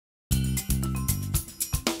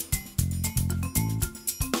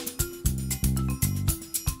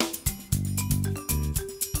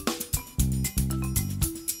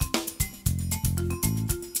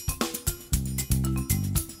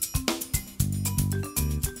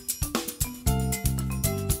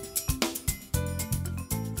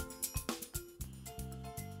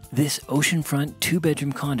This oceanfront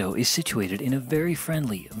two-bedroom condo is situated in a very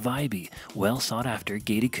friendly, vibey, well-sought-after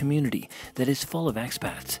gated community that is full of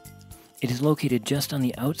expats. It is located just on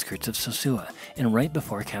the outskirts of Sosua and right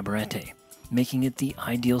before Cabarete, making it the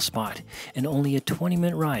ideal spot and only a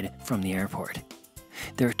 20-minute ride from the airport.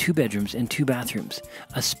 There are 2 bedrooms and 2 bathrooms,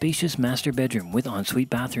 a spacious master bedroom with ensuite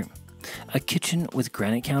bathroom, a kitchen with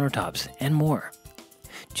granite countertops, and more.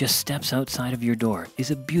 Just steps outside of your door is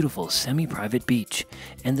a beautiful semi-private beach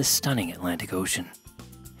and the stunning Atlantic Ocean.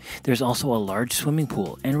 There's also a large swimming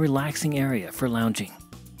pool and relaxing area for lounging.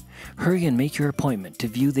 Hurry and make your appointment to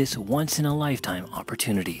view this once-in-a-lifetime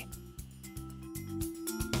opportunity.